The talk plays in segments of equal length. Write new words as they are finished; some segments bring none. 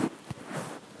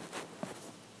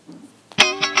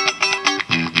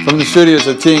From the studios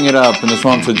of Teeing It Up in the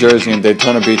swamps of Jersey and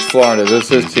Daytona Beach, Florida, this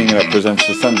is Teeing It Up presents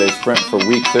the Sunday Sprint for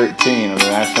Week 13 of the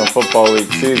National Football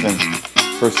League season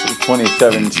for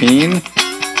 2017.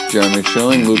 Jeremy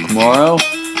Schilling, Luke Morrow.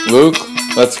 Luke,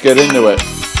 let's get into it.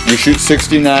 You shoot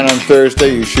 69 on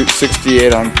Thursday, you shoot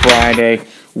 68 on Friday.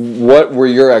 What were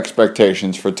your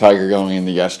expectations for Tiger going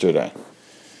into yesterday?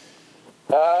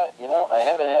 I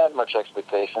haven't had much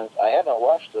expectations. I haven't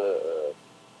watched a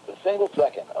single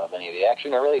second of any of the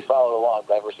action. I really followed along,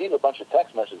 but I've received a bunch of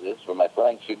text messages from my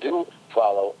friends who do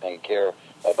follow and care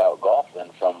about golf,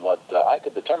 and from what I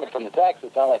could determine from the text,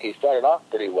 it sounded like he started off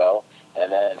pretty well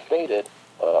and then faded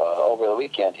over the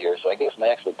weekend here, so I guess my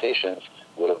expectations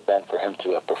would have been for him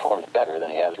to have performed better than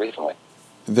he has recently.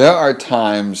 There are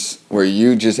times where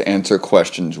you just answer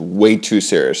questions way too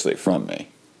seriously from me.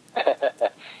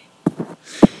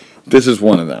 This is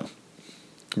one of them.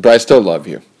 But I still love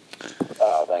you.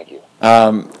 Oh, thank you.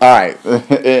 All right.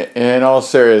 In all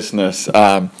seriousness,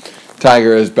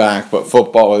 Tiger is back, but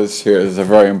football is here. It's a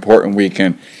very important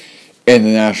weekend in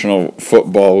the National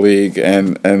Football League.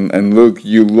 And Luke,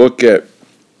 you look at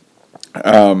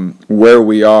where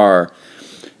we are.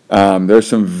 There's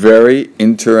some very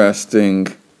interesting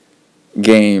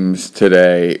games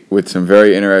today with some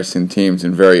very interesting teams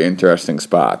in very interesting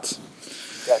spots.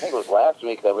 Yeah, I think it was last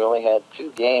week that we only had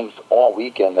two games all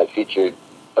weekend that featured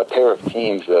a pair of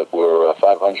teams that were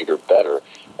 500 or better.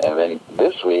 And then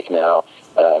this week now,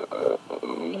 the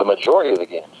majority of the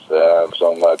games,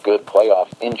 some good playoff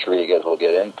intrigue as we'll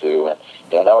get into. And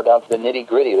now we're down to the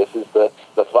nitty-gritty. This is the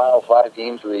final 5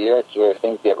 games of the year. It's where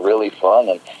things get really fun.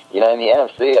 And, in the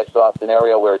NFC, I saw a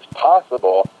scenario where it's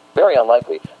possible, very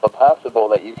unlikely, but possible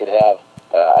that you could have,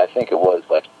 I think it was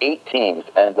like 8 teams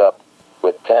end up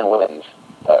with 10 wins,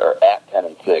 or at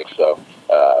 10-6. So,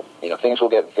 things will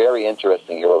get very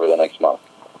interesting here over the next month.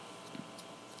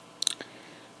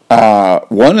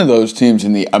 One of those teams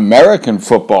in the American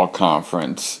Football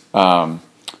Conference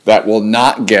that will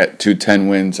not get to 10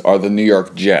 wins are the New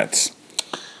York Jets.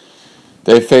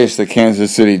 They face the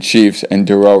Kansas City Chiefs and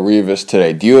Darrelle Revis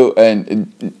today. Do you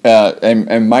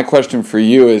and my question for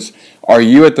you is: are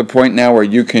you at the point now where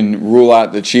you can rule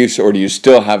out the Chiefs, or do you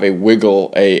still have a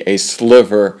wiggle, a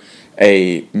sliver,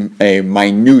 a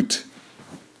minute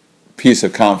piece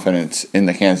of confidence in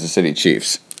the Kansas City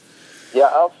Chiefs? Yeah,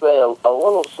 I'll say a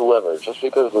little sliver, just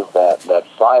because of that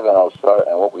 5-0 start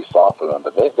and what we saw from them.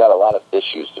 But they've got a lot of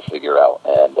issues to figure out.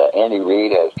 And Andy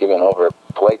Reid has given over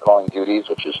play calling duties,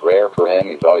 which is rare for him.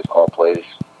 He's always called plays,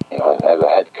 as a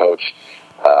head coach.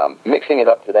 Mixing it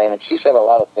up today, and the Chiefs have a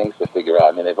lot of things to figure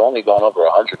out. I mean, they've only gone over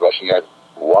 100 rushing yards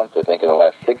once, I think, in the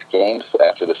last 6 games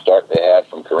after the start they had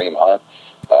from Kareem Hunt.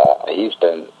 He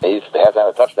hasn't had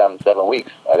a touchdown in 7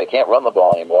 weeks. They can't run the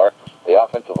ball anymore. The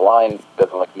offensive line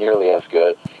doesn't look nearly as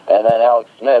good. And then Alex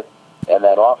Smith and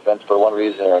that offense, for one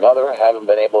reason or another, haven't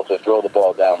been able to throw the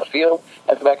ball down the field.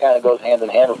 And so that kind of goes hand in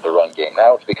hand with the run game.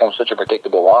 Now it's become such a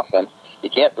predictable offense,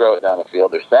 you can't throw it down the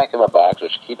field. They're stacked in the box,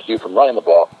 which keeps you from running the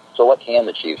ball. So what can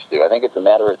the Chiefs do? I think it's a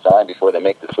matter of time before they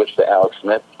make the switch to Alex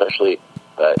Smith, especially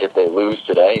if they lose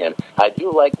today. And I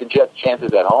do like the Jets'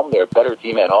 chances at home. They're a better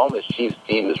team at home. This Chiefs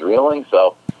team is reeling,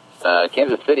 so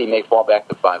Kansas City may fall back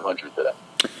to 500 today.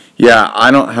 Yeah, I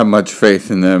don't have much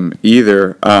faith in them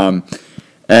either.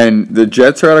 And the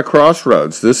Jets are at a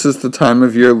crossroads. This is the time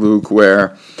of year, Luke,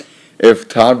 where if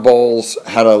Todd Bowles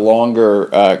had a longer,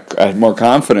 had more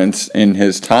confidence in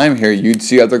his time here, you'd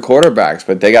see other quarterbacks.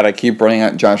 But they got to keep running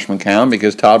out Josh McCown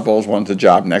because Todd Bowles wants a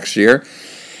job next year.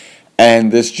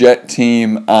 And this Jet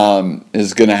team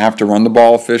is going to have to run the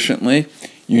ball efficiently.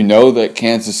 You know that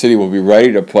Kansas City will be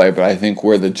ready to play, but I think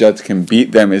where the Jets can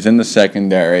beat them is in the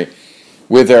secondary.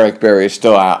 With Eric Berry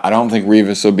still out, I don't think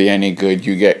Revis will be any good.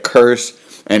 You get Kearse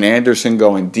and Anderson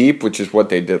going deep, which is what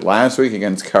they did last week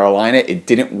against Carolina. It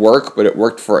didn't work, but it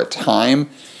worked for a time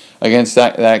against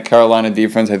that Carolina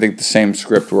defense. I think the same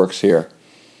script works here.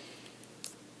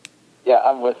 Yeah,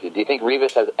 I'm with you. Do you think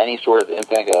Revis has any sort of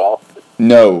impact at all?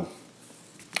 No.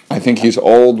 I think he's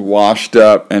old, washed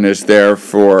up, and is there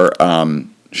for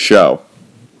show.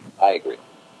 I agree.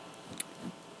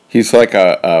 He's like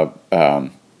trying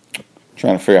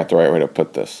to figure out the right way to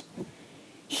put this.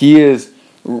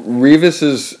 Revis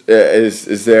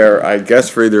is there, I guess,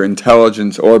 for either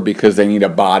intelligence or because they need a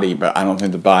body, but I don't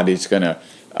think the body's going to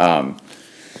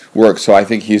work. So I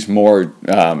think he's more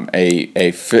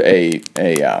a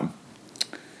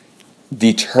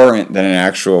deterrent than an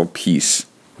actual piece.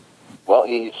 Well,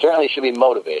 he certainly should be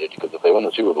motivated, because if they win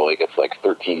the Super Bowl, he gets like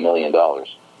 $13 million.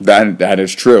 That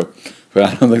is true, but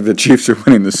I don't think the Chiefs are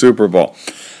winning the Super Bowl.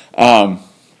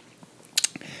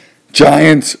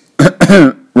 Giants,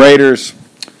 Raiders.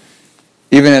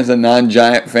 even as a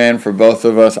non-Giant fan for both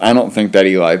of us, I don't think that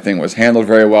Eli thing was handled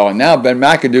very well. And now Ben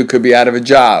McAdoo could be out of a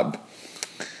job.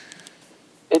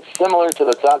 It's similar to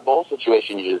the Todd Bowles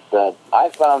situation you just said. I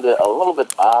found it a little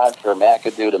bit odd for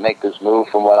McAdoo to make this move.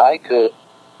 From what I could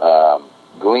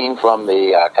glean from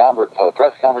the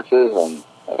press conferences and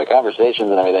the conversations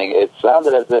and everything, it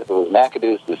sounded as if it was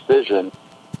McAdoo's decision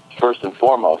first and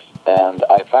foremost. And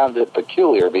I found it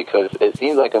peculiar because it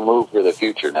seems like a move for the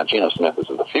future. Now, Geno Smith is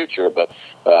in the future, but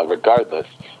regardless,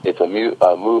 it's a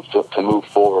move to move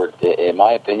forward, in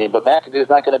my opinion. But McAdoo's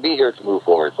not going to be here to move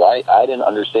forward, so I didn't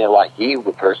understand why he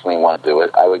would personally want to do it.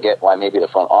 I would get why maybe the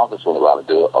front office would want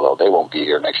to do it, although they won't be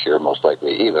here next year, most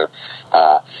likely either.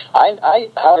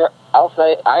 However, I'll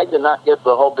say I did not get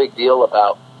the whole big deal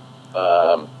about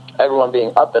everyone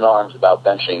being up in arms about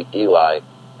benching Eli.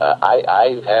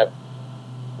 I have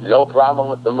no problem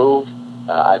with the move.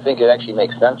 I think it actually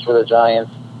makes sense for the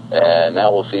Giants. And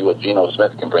now we'll see what Geno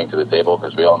Smith can bring to the table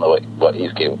because we all know what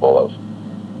he's capable of.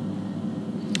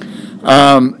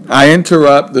 I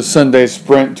interrupt the Sunday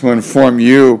Sprint to inform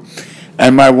you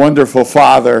and my wonderful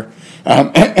father,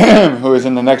 who is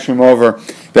in the next room over,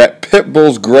 that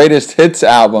Pitbull's Greatest Hits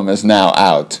album is now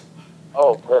out.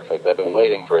 Oh, perfect. I've been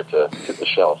waiting for it to hit the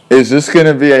shelf. Is this going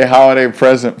to be a holiday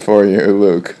present for you,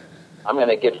 Luke? I'm going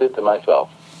to gift it to myself.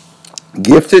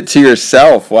 Gift it to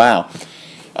yourself? Wow.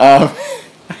 I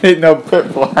didn't know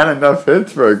Pitbull had enough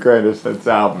hits for a Greatest Hits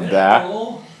album, Dad.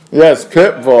 Yes,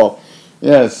 Pitbull.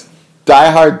 Yes.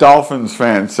 Diehard Dolphins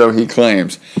fan, so he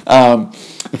claims.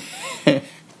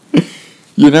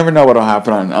 You never know what will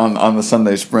happen on the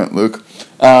Sunday Sprint, Luke.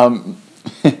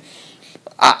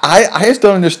 I just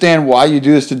don't understand why you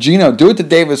do this to Geno. Do it to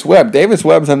Davis Webb. Davis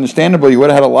Webb's understandable. You would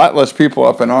have had a lot less people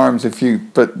up in arms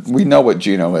but we know what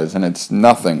Geno is, and it's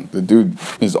nothing. The dude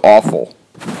is awful.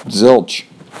 Zilch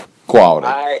quality.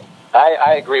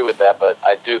 I agree with that, but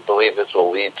I do believe this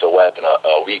will lead to Webb in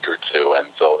a week or two,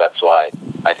 and so that's why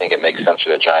I think it makes sense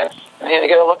for the Giants. And you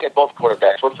got to look at both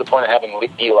quarterbacks. What's the point of having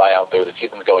Eli out there? The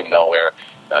season's going nowhere.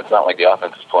 It's not like the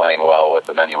offense is playing well with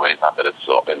him anyways. Not that it's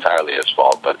entirely his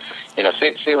fault, but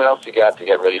see what else you got to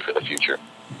get ready for the future.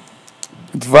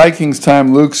 It's Vikings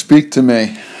time, Luke. Speak to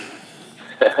me.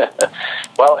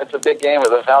 Well, it's a big game with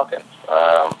the Falcons,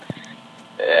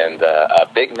 and a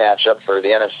big matchup for the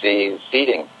NFC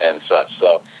seeding and such.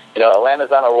 So,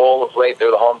 Atlanta's on a roll of late.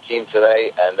 They're the home team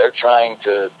today, and they're trying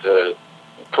to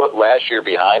put last year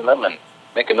behind them and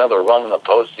make another run in the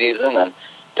postseason. And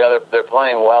they're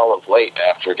playing well of late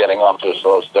after getting off to a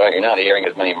slow start. You're not hearing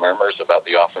as many murmurs about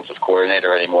the offensive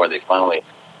coordinator anymore. They finally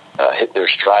hit their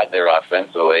stride there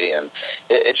offensively, and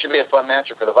it should be a fun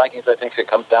matchup for the Vikings. I think it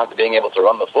comes down to being able to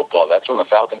run the football. That's when the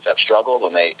Falcons have struggled,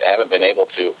 when they haven't been able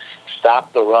to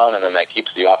stop the run, and then that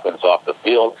keeps the offense off the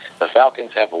field. The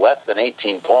Falcons have less than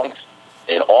 18 points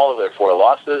in all of their 4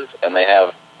 losses, and they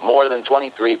have more than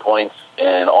 23 points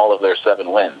in all of their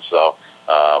 7 wins. So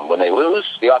when they lose,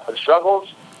 the offense struggles,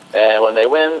 and when they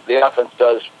win, the offense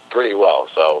does pretty well.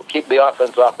 So keep the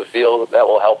offense off the field. That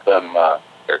will help them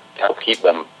help keep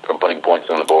them from putting points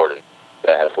on the board, and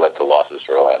that has led to losses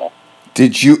for Atlanta.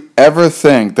 Did you ever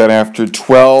think that after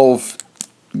 12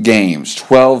 games,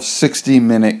 12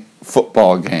 60-minute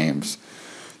football games,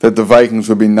 that the Vikings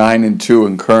would be 9-2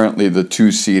 and currently the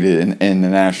 2-seeded in the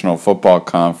National Football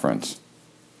Conference?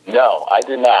 No, I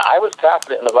did not. I was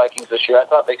confident in the Vikings this year. I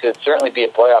thought they could certainly be a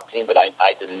playoff team, but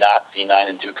I did not see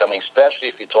 9-2 coming, especially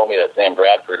if you told me that Sam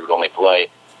Bradford would only play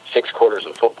 6 quarters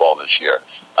of football this year.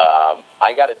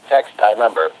 I got a text, I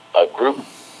remember, a group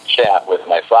chat with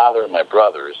my father and my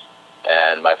brothers,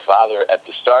 and my father at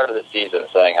the start of the season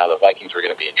saying how the Vikings were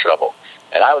going to be in trouble.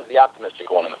 And I was the optimistic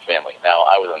one in the family. Now,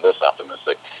 I wasn't this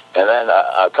optimistic. And then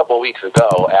a couple of weeks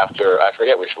ago, after, I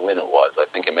forget which win it was, I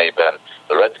think it may have been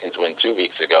the Redskins win 2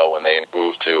 weeks ago when they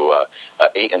moved to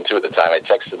 8-2 at the time. I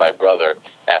texted my brother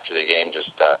after the game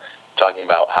just talking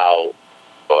about how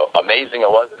amazing it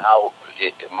was and how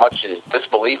much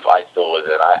disbelief I still was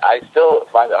in. I still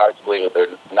find it hard to believe that they're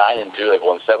 9-2. They've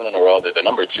won 7 in a row. They're the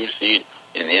number 2 seed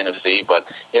in the NFC, but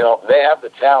they have the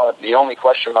talent. The only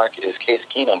question mark is Case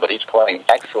Keenum, but he's playing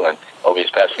excellent over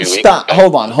these past few weeks. Stop!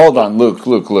 Hold on, Luke.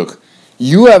 What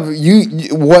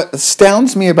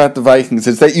astounds me about the Vikings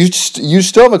is that you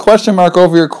still have a question mark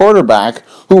over your quarterback,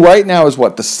 who right now is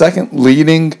the second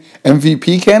leading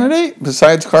MVP candidate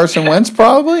besides Carson Wentz,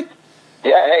 probably.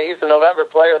 Yeah, hey, he's the November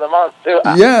Player of the Month too.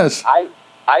 Yes. I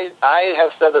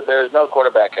have said that there is no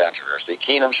quarterback controversy.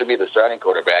 Keenum should be the starting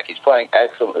quarterback. He's playing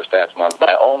excellent this past month.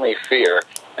 My only fear,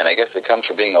 and I guess it comes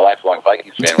from being a lifelong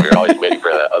Vikings fan where you're always waiting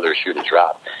for that other shoe to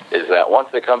drop, is that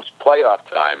once it comes playoff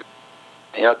time,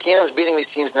 Keenum's beating these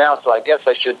teams now, so I guess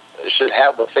I should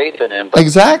have the faith in him. But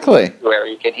Exactly.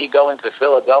 Where can he go into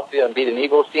Philadelphia and beat an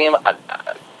Eagles team?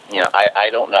 I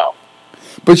don't know.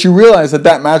 But you realize that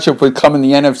matchup would come in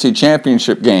the NFC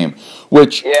Championship game,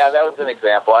 which... Yeah, that was an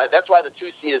example. That's why the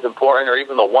 2 seed is important, or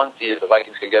even the 1 seed if the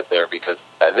Vikings can get there, because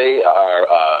they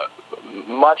are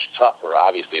much tougher,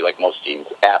 obviously, like most teams,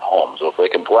 at home. So if they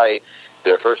can play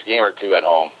their first game or 2 at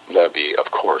home, that would be, of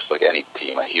course, like any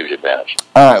team, a huge advantage.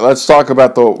 All right, let's talk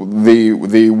about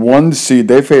the 1 seed.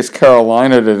 They faced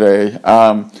Carolina today.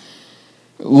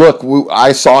 Look,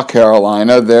 I saw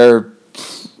Carolina. They're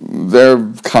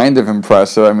kind of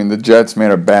impressive. I mean, the Jets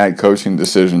made a bad coaching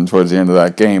decision towards the end of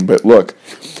that game. But look,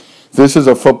 this is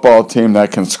a football team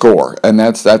that can score, and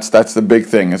that's the big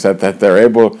thing, is that they're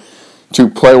able to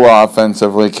play well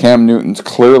offensively. Cam Newton's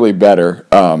clearly better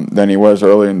than he was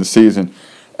early in the season,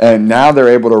 and now they're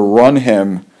able to run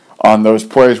him on those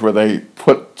plays where they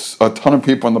put a ton of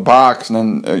people in the box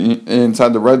and then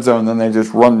inside the red zone, and then they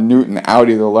just run Newton out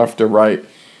either left or right.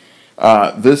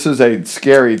 This is a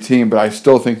scary team, but I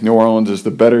still think New Orleans is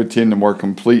the better team, the more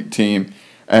complete team.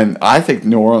 And I think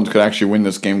New Orleans could actually win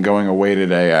this game going away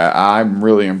today. I'm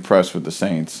really impressed with the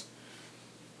Saints.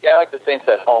 Yeah, I like the Saints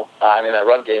at home. I mean, that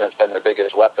run game has been their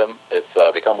biggest weapon. It's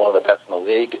become one of the best in the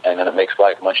league, and then it makes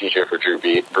life much easier for Drew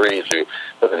Brees, who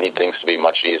doesn't need things to be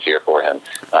much easier for him.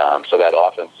 So that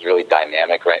offense is really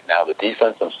dynamic right now. The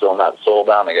defense, I'm still not sold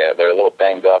on. They're a little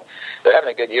banged up. They're having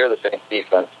a good year, the Saints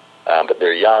defense. But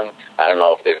they're young. I don't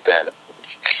know if they've been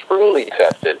truly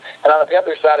tested. And on the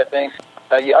other side of things,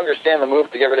 you understand the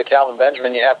move to get rid of Calvin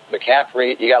Benjamin. You have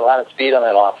McCaffrey. You got a lot of speed on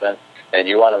that offense, and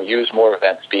you want to use more of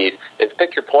that speed. It's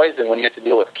pick your poison when you have to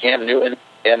deal with Cam Newton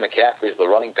and McCaffrey as the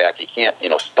running back. You can't,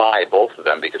 spy both of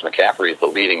them because McCaffrey is the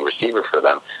leading receiver for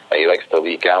them. He likes to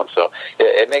leak out. So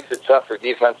it makes it tough for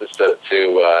defenses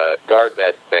to guard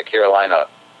that Carolina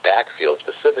backfield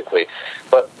specifically.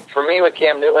 But for me with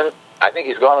Cam Newton, I think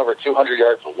he's gone over 200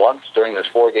 yards once during this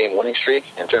 4-game winning streak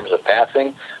in terms of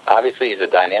passing. Obviously, he's a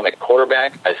dynamic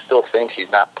quarterback. I still think he's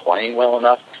not playing well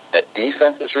enough. That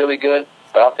defense is really good,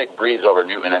 but I'll take Brees over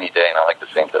Newton any day, and I like the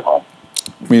Saints at home.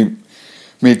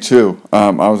 Me too. I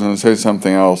was going to say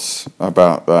something else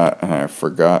about that, and I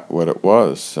forgot what it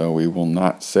was, so we will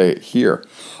not say it here.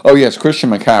 Oh, yes,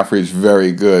 Christian McCaffrey is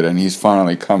very good, and he's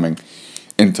finally coming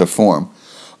into form.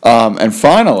 And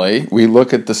finally, we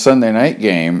look at the Sunday night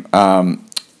game.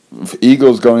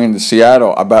 Eagles going into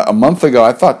Seattle. About a month ago,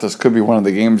 I thought this could be one of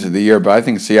the games of the year, but I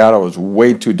think Seattle was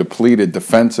way too depleted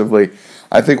defensively.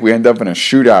 I think we end up in a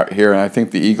shootout here, and I think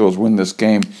the Eagles win this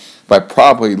game by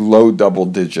probably low double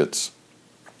digits.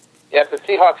 Yeah, if the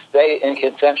Seahawks stay in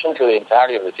contention for the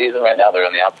entirety of the season right now, they're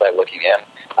on the outside looking in.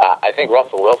 I think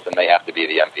Russell Wilson may have to be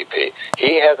the MVP.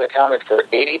 He has accounted for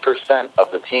 80%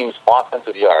 of the team's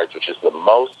offensive yards, which is the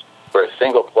most for a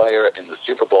single player in the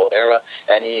Super Bowl era,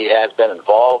 and he has been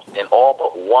involved in all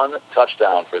but 1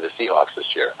 touchdown for the Seahawks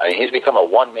this year. I mean, he's become a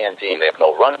one-man team. They have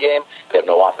no run game. They have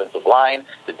no offensive line.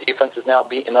 The defense is now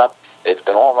beaten up. It's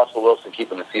been all Russell Wilson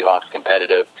keeping the Seahawks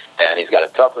competitive, and he's got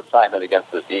a tough assignment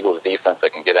against this Eagles defense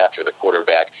that can get after the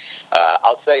quarterback.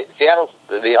 I'll say Seattle's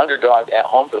the underdog at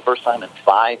home for the first time in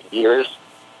 5 years.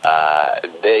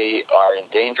 They are in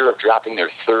danger of dropping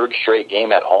their 3rd straight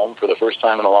game at home for the first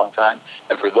time in a long time.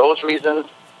 And for those reasons,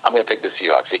 I'm going to pick the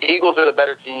Seahawks. The Eagles are the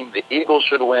better team. The Eagles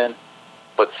should win.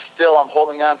 But still, I'm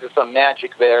holding on to some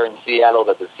magic there in Seattle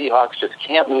that the Seahawks just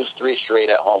can't lose 3 straight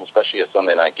at home, especially a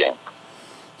Sunday night game.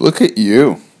 Look at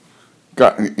you.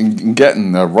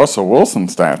 Getting the Russell Wilson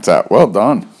stats out. Well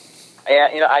done.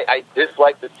 Yeah, I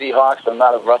dislike the Seahawks. I'm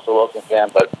not a Russell Wilson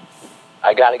fan, but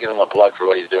I got to give him a plug for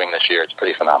what he's doing this year. It's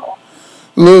pretty phenomenal.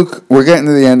 Luke, we're getting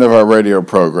to the end of our radio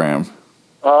program.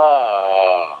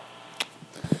 Right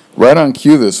on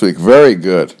cue this week. Very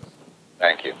good.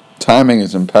 Thank you. Timing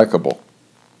is impeccable.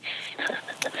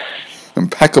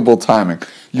 Impeccable timing.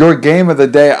 Your game of the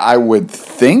day, I would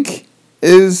think,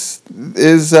 is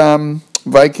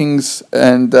Vikings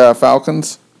and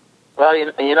Falcons. Well,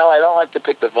 I don't like to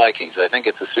pick the Vikings. I think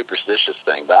it's a superstitious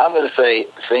thing, but I'm going to say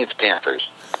Saints-Panthers.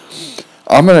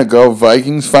 I'm going to go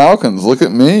Vikings-Falcons. Look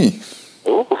at me.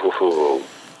 Ooh.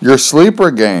 Your sleeper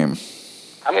game.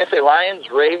 I'm going to say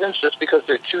Lions-Ravens just because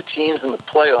they're 2 teams in the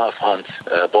playoff hunt,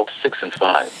 both 6 and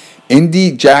 5.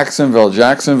 Indy-Jacksonville.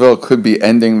 Jacksonville could be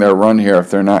ending their run here if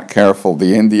they're not careful.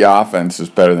 The Indy offense is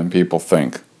better than people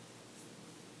think.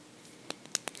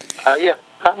 Yeah,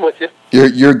 I'm with you.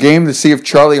 Your game to see if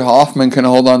Charlie Hoffman can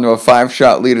hold on to a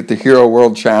 5-shot lead at the Hero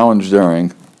World Challenge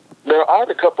during. There are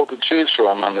a couple to choose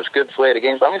from on this good slate of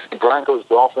games. I'm going to say Broncos,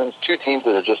 Dolphins, 2 teams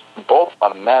that are just both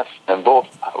a mess and both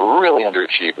really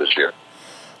underachieved this year.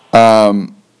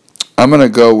 I'm I'm going to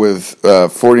go with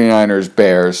 49ers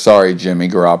Bears. Sorry, Jimmy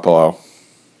Garoppolo.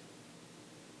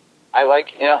 I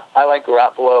like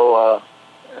Garoppolo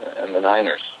and the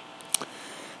Niners.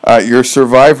 Your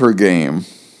survivor game.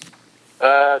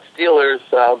 Steelers,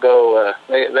 I'll go.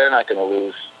 They're not going to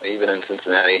lose, even in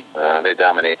Cincinnati. They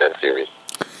dominate that series.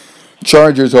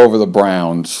 Chargers over the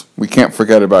Browns. We can't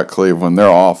forget about Cleveland. They're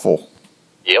awful.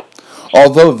 Yep.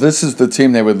 Although this is the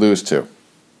team they would lose to.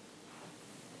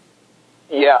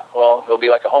 Yeah, well, it'll be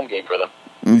like a home game for them.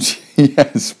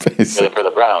 Yes, basically. For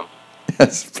the Browns.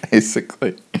 Yes,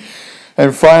 basically.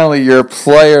 And finally, your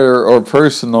player or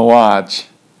person to watch.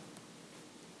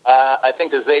 I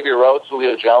think the Xavier Rhodes,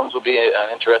 Julio Jones will be an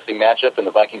interesting matchup in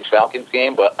the Vikings-Falcons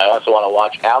game, but I also want to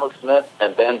watch Alex Smith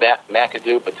and Ben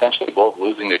McAdoo potentially both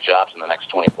losing their jobs in the next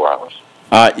 24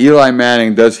 hours. Eli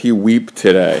Manning, does he weep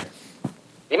today?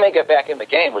 He may get back in the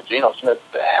game with Geno Smith's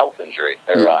health injury,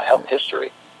 or health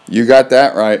history. You got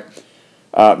that right.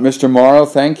 Mr. Morrow,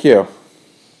 thank you.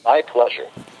 My pleasure.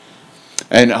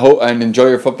 And enjoy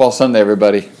your football Sunday,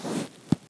 everybody.